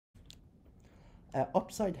At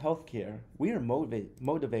Upside Healthcare, we are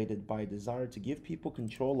motivated by a desire to give people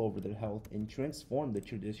control over their health and transform the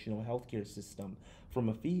traditional healthcare system from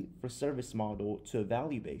a fee for service model to a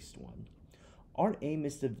value based one. Our aim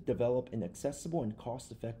is to develop an accessible and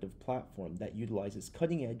cost effective platform that utilizes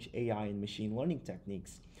cutting edge AI and machine learning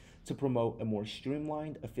techniques to promote a more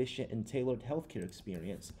streamlined, efficient, and tailored healthcare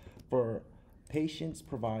experience for patients,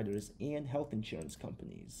 providers, and health insurance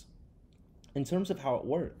companies. In terms of how it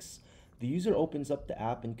works, the user opens up the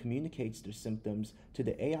app and communicates their symptoms to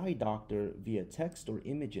the AI doctor via text or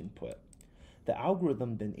image input. The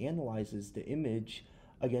algorithm then analyzes the image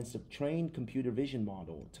against a trained computer vision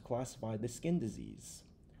model to classify the skin disease.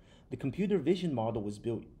 The computer vision model was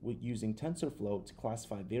built using TensorFlow to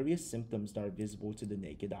classify various symptoms that are visible to the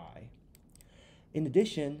naked eye. In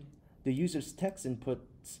addition, the user's text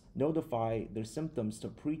inputs notify their symptoms to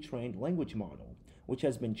a pre-trained language model, which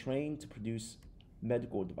has been trained to produce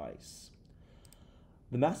medical advice.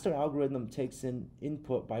 The master algorithm takes in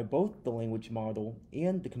input by both the language model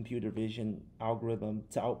and the computer vision algorithm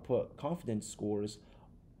to output confidence scores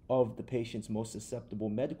of the patient's most susceptible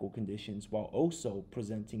medical conditions while also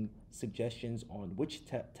presenting suggestions on which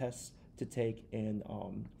tests to take and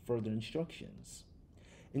further instructions.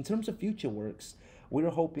 In terms of future works, we're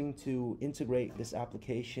hoping to integrate this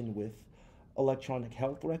application with electronic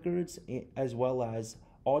health records as well as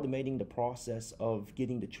automating the process of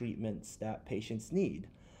getting the treatments that patients need.